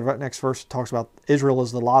I think the next verse talks about Israel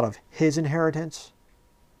is the lot of His inheritance.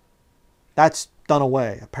 That's done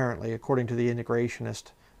away, apparently, according to the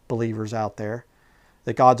integrationist believers out there,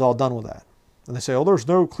 that God's all done with that. And they say, oh, there's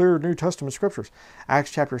no clear New Testament scriptures.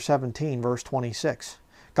 Acts chapter 17, verse 26.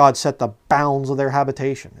 God set the bounds of their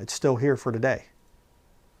habitation. It's still here for today.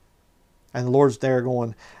 And the Lord's there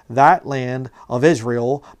going, that land of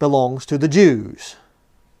Israel belongs to the Jews.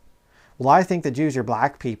 Well, I think the Jews are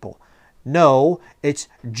black people. No, it's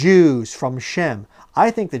Jews from Shem.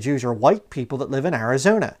 I think the Jews are white people that live in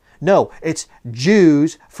Arizona. No, it's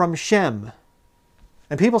Jews from Shem.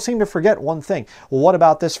 And people seem to forget one thing. Well, what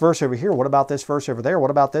about this verse over here? What about this verse over there?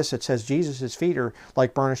 What about this? It says Jesus' feet are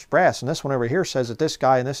like burnished brass. And this one over here says that this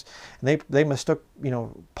guy and this, and they mistook,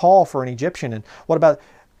 Paul for an Egyptian. And what about,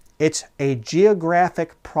 it's a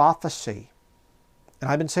geographic prophecy.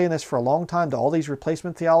 And I've been saying this for a long time to all these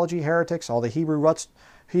replacement theology heretics, all the Hebrew roots,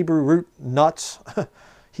 Hebrew roots,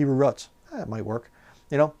 that might work.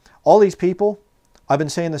 All these people, I've been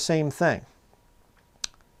saying the same thing.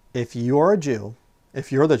 If you're a Jew, if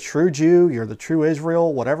you're the true Jew, you're the true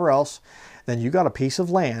Israel, whatever else, then you got a piece of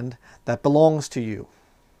land that belongs to you.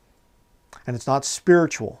 And it's not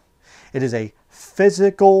spiritual. It is a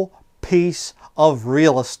physical piece of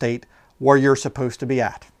real estate where you're supposed to be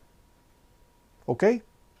at. Okay?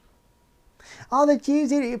 All the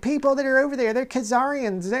Jews, people that are over there, they're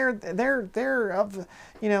Khazarians, they're of,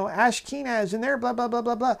 Ashkenaz, and they're blah, blah, blah,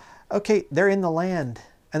 blah, blah. Okay, they're in the land,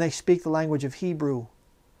 and they speak the language of Hebrew.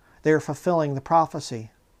 They're fulfilling the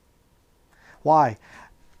prophecy. Why?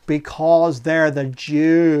 Because they're the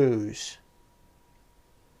Jews.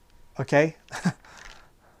 Okay?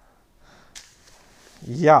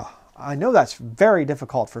 Yeah, I know that's very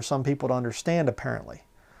difficult for some people to understand, apparently.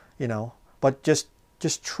 But just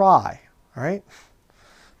try. All right?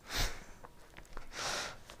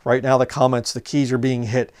 Right now the comments, the keys are being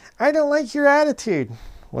hit. I don't like your attitude.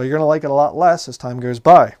 Well, you're going to like it a lot less as time goes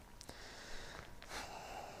by.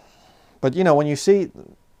 But when you see,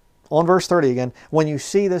 on verse 30 again, when you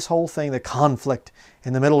see this whole thing, the conflict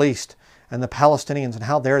in the Middle East and the Palestinians and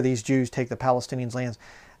how dare these Jews take the Palestinians' lands,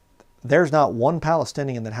 there's not one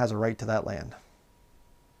Palestinian that has a right to that land.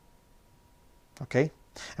 Okay?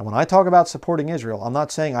 And when I talk about supporting Israel, I'm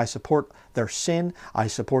not saying I support their sin, I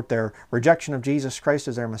support their rejection of Jesus Christ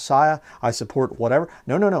as their Messiah, I support whatever.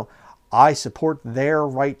 No. I support their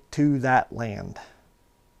right to that land.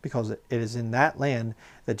 Because it is in that land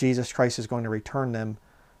that Jesus Christ is going to return them,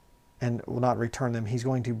 and will not return them, He's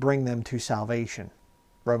going to bring them to salvation.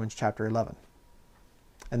 Romans chapter 11.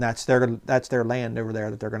 And that's their land over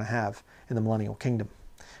there that they're going to have in the millennial kingdom,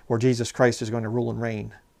 where Jesus Christ is going to rule and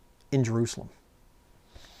reign in Jerusalem.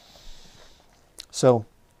 So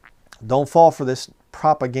don't fall for this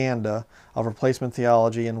propaganda of replacement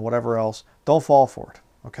theology and whatever else. Don't fall for it,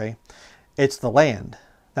 okay? It's the land.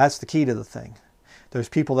 That's the key to the thing. Those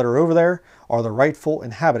people that are over there are the rightful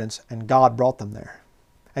inhabitants, and God brought them there.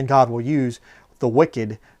 And God will use the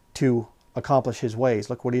wicked to accomplish his ways.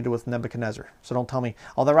 Look what he did with Nebuchadnezzar. So don't tell me,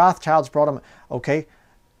 oh, the Rothschilds brought him. Okay,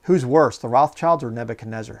 who's worse, the Rothschilds or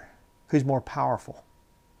Nebuchadnezzar? Who's more powerful?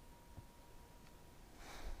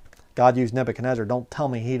 God used Nebuchadnezzar. Don't tell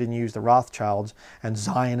me he didn't use the Rothschilds and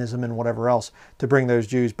Zionism and whatever else to bring those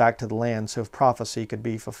Jews back to the land so if prophecy could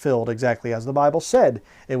be fulfilled exactly as the Bible said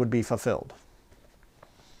it would be fulfilled.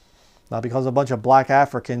 Not because a bunch of black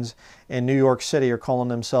Africans in New York City are calling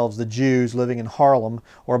themselves the Jews living in Harlem,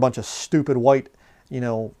 or a bunch of stupid white,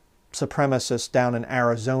 supremacists down in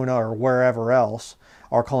Arizona or wherever else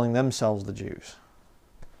are calling themselves the Jews.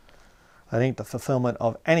 That ain't the fulfillment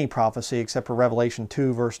of any prophecy except for Revelation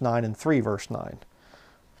 2 verse 9 and 3 verse 9.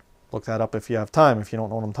 Look that up if you have time, if you don't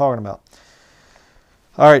know what I'm talking about.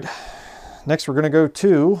 All right, next we're going to go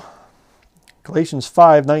to Galatians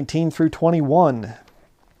 5:19 through 21.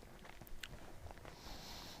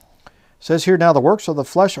 It says here, now the works of the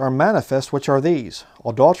flesh are manifest, which are these: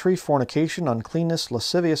 adultery, fornication, uncleanness,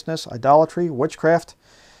 lasciviousness, idolatry, witchcraft,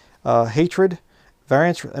 hatred,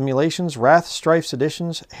 variance, emulations, wrath, strife,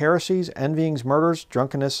 seditions, heresies, envyings, murders,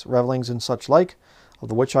 drunkenness, revellings, and such like, of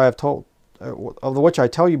the which I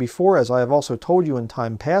tell you before, as I have also told you in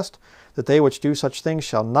time past, that they which do such things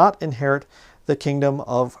shall not inherit the kingdom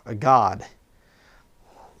of God.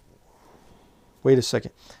 Wait a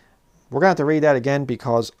second. We're going to have to read that again,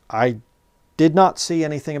 because I did not see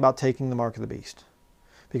anything about taking the mark of the beast.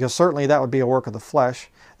 Because certainly that would be a work of the flesh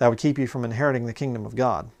that would keep you from inheriting the kingdom of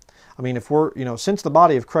God. I mean, if we're, since the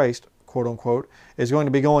body of Christ, quote unquote, is going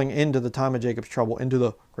to be going into the time of Jacob's trouble, into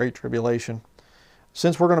the great tribulation,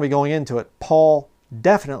 since we're going to be going into it, Paul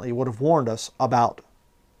definitely would have warned us about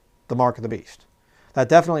the mark of the beast. That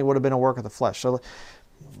definitely would have been a work of the flesh. So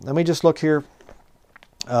let me just look here.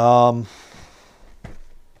 Oh,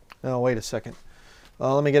 wait a second.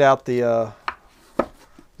 Let me get out the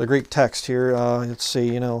Greek text here. Let's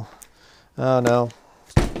see, no,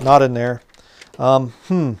 not in there.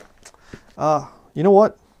 You know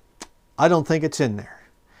what? I don't think it's in there.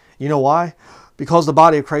 You know why? Because the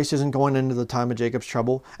body of Christ isn't going into the time of Jacob's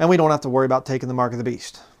trouble, and we don't have to worry about taking the mark of the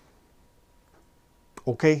beast.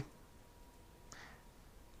 Okay?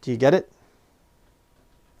 Do you get it?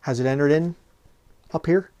 Has it entered in up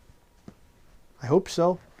here? I hope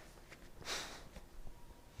so.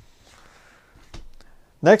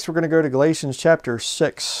 Next, we're going to go to Galatians chapter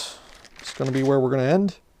 6. It's going to be where we're going to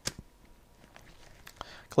end.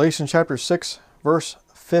 Galatians chapter 6, verse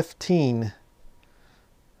 15.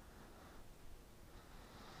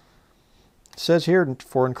 It says here,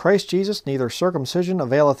 for in Christ Jesus neither circumcision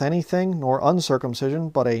availeth anything, nor uncircumcision,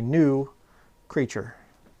 but a new creature.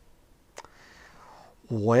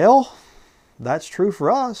 Well, that's true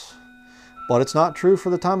for us, but it's not true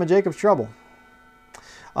for the time of Jacob's trouble.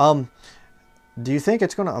 Do you think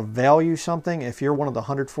it's going to avail you something if you're one of the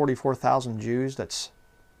 144,000 Jews that's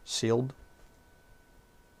sealed?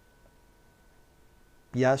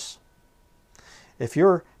 Yes. If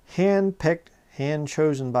you're hand-picked,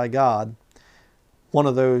 hand-chosen by God, one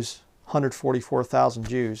of those 144,000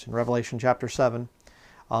 Jews in Revelation chapter 7,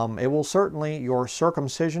 it will certainly, your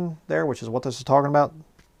circumcision there, which is what this is talking about,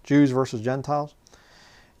 Jews versus Gentiles,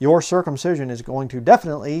 your circumcision is going to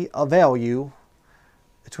definitely avail you.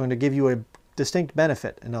 It's going to give you a distinct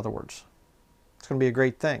benefit, in other words. It's going to be a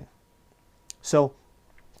great thing. So,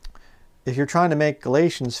 if you're trying to make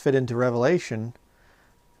Galatians fit into Revelation,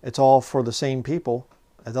 it's all for the same people,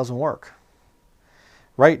 it doesn't work.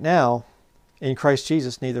 Right now, in Christ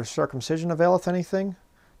Jesus, neither circumcision availeth anything,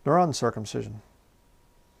 nor uncircumcision,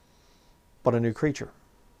 but a new creature.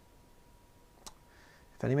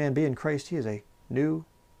 If any man be in Christ, he is a new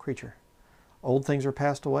creature. Old things are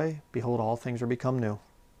passed away, behold, all things are become new.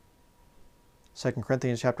 2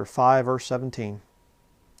 Corinthians chapter 5, verse 17.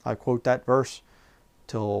 I quote that verse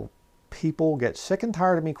till people get sick and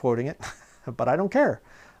tired of me quoting it, but I don't care.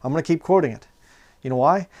 I'm going to keep quoting it. You know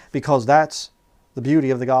why? Because that's the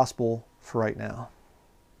beauty of the gospel for right now.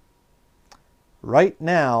 Right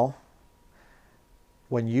now,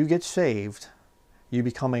 when you get saved, you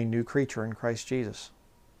become a new creature in Christ Jesus.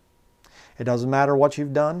 It doesn't matter what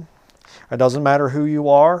you've done. It doesn't matter who you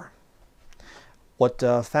are, what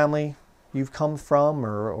family you've come from,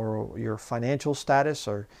 or your financial status,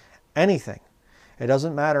 or anything. It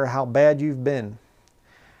doesn't matter how bad you've been.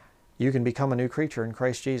 You can become a new creature in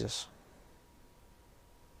Christ Jesus.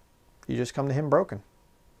 You just come to Him broken.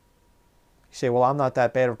 You say, well, I'm not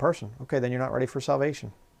that bad of a person. Okay, then you're not ready for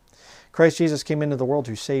salvation. Christ Jesus came into the world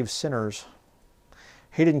to save sinners.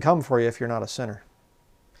 He didn't come for you if you're not a sinner.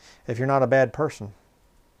 If you're not a bad person.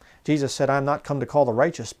 Jesus said, I'm not come to call the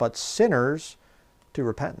righteous, but sinners to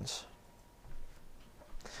repentance.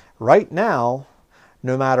 Right now,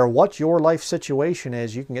 no matter what your life situation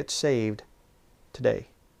is, you can get saved today.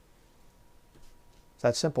 It's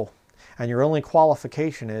that simple. And your only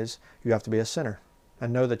qualification is you have to be a sinner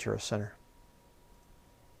and know that you're a sinner.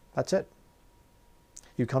 That's it.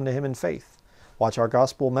 You come to Him in faith. Watch our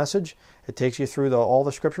gospel message. It takes you through all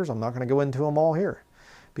the scriptures. I'm not going to go into them all here.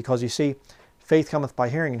 Because you see, faith cometh by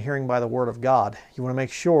hearing, and hearing by the word of God. You want to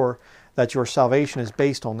make sure that your salvation is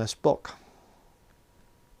based on this book.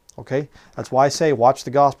 Okay? That's why I say watch the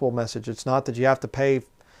gospel message. It's not that you have to pay,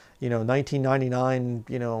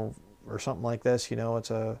 $19.99, or something like this.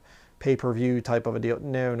 It's a pay-per-view type of a deal.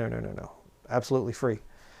 No. Absolutely free.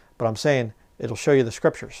 But I'm saying it'll show you the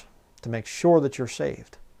scriptures to make sure that you're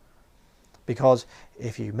saved. Because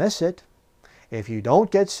if you miss it, if you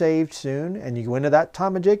don't get saved soon and you go into that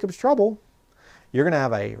time of Jacob's trouble, you're going to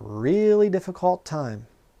have a really difficult time.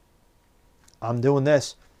 I'm doing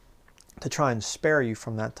this to try and spare you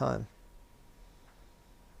from that time.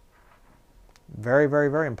 Very, very,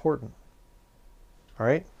 very important. All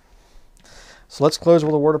right? So let's close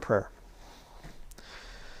with a word of prayer.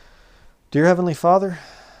 Dear Heavenly Father,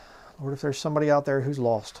 Lord, if there's somebody out there who's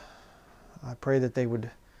lost, I pray that they would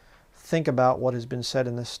think about what has been said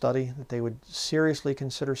in this study, that they would seriously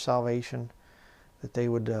consider salvation, that they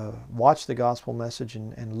would watch the gospel message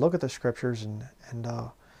and look at the scriptures and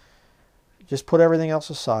just put everything else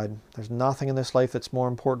aside. There's nothing in this life that's more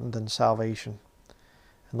important than salvation.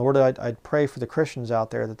 And Lord, I'd pray for the Christians out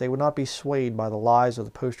there that they would not be swayed by the lies of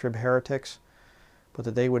the post-trib heretics, but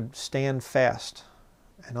that they would stand fast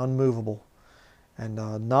and unmovable and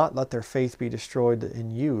not let their faith be destroyed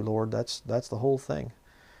in you, Lord. That's the whole thing.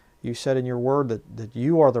 You said in your word that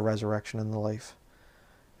you are the resurrection and the life.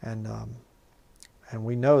 And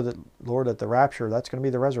we know that, Lord, at the rapture, that's going to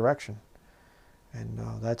be the resurrection. And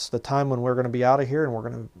that's the time when we're going to be out of here and we're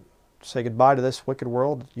going to say goodbye to this wicked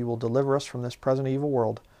world. You will deliver us from this present evil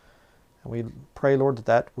world. And we pray, Lord,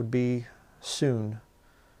 that would be soon,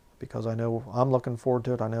 because I know I'm looking forward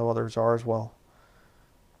to it. I know others are as well.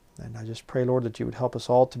 And I just pray, Lord, that you would help us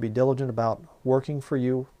all to be diligent about working for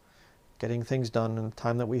you, getting things done in the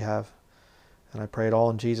time that we have. And I pray it all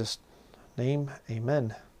in Jesus' name.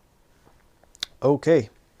 Amen. Okay.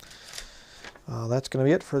 That's going to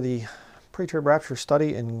be it for the PreTrib Rapture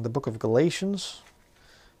study in the book of Galatians.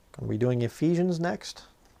 Going to be doing Ephesians next.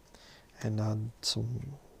 And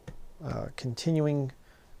some continuing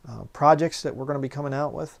projects that we're going to be coming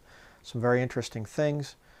out with. Some very interesting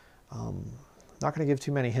things. Not going to give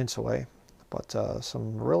too many hints away, but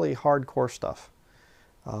some really hardcore stuff.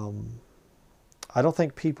 I don't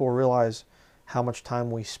think people realize how much time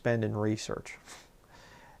we spend in research.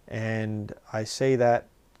 And I say that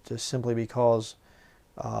just simply because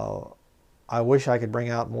I wish I could bring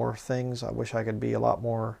out more things. I wish I could be a lot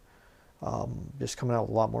more, just coming out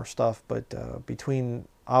with a lot more stuff. But between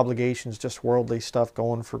obligations, just worldly stuff,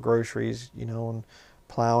 going for groceries, and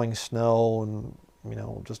plowing snow and,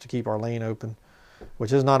 just to keep our lane open,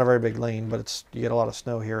 which is not a very big lane, but you get a lot of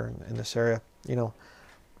snow here in this area.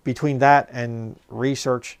 Between that and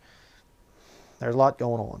research, there's a lot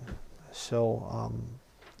going on. So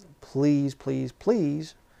please, please,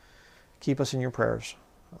 please keep us in your prayers.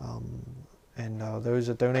 And those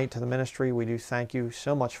that donate to the ministry, we do thank you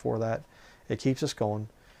so much for that. It keeps us going.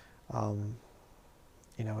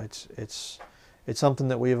 It's something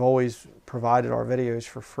that we have always provided our videos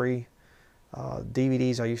for free.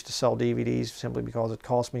 DVDs, I used to sell DVDs simply because it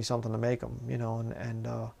cost me something to make them,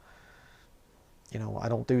 I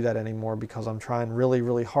don't do that anymore because I'm trying really,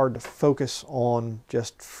 really hard to focus on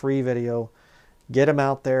just free video, get them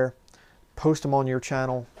out there, post them on your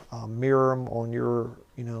channel, mirror them on your,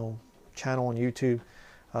 channel on YouTube.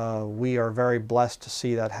 We are very blessed to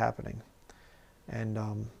see that happening.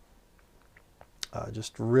 And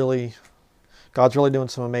just really, God's really doing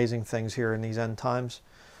some amazing things here in these end times.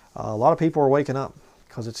 A lot of people are waking up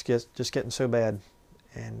because it's just getting so bad.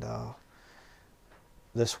 And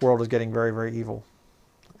this world is getting very, very evil.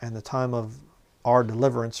 And the time of our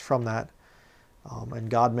deliverance from that, and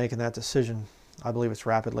God making that decision, I believe it's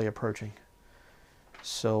rapidly approaching.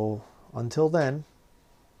 So until then,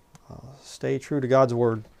 stay true to God's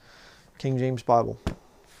Word, King James Bible.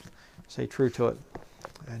 Stay true to it.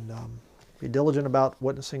 And be diligent about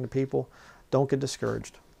witnessing to people. Don't get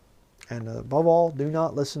discouraged. And above all, do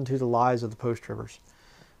not listen to the lies of the post-tribbers.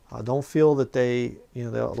 Don't feel that they, a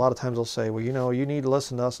lot of times they'll say, well, you need to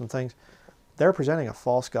listen to us and things. They're presenting a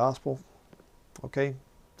false gospel. Okay?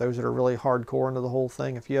 Those that are really hardcore into the whole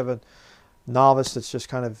thing. If you have a novice that's just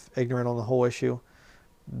kind of ignorant on the whole issue,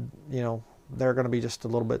 they're going to be just a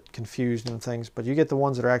little bit confused in things. But you get the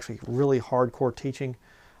ones that are actually really hardcore teaching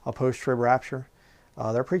a post-trib rapture.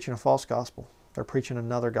 They're preaching a false gospel. They're preaching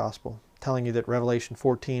another gospel, telling you that Revelation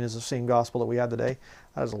 14 is the same gospel that we have today.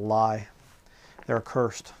 That is a lie. They're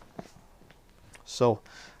accursed. So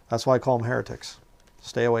that's why I call them heretics.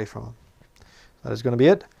 Stay away from them. That is going to be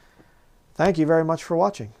it. Thank you very much for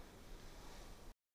watching.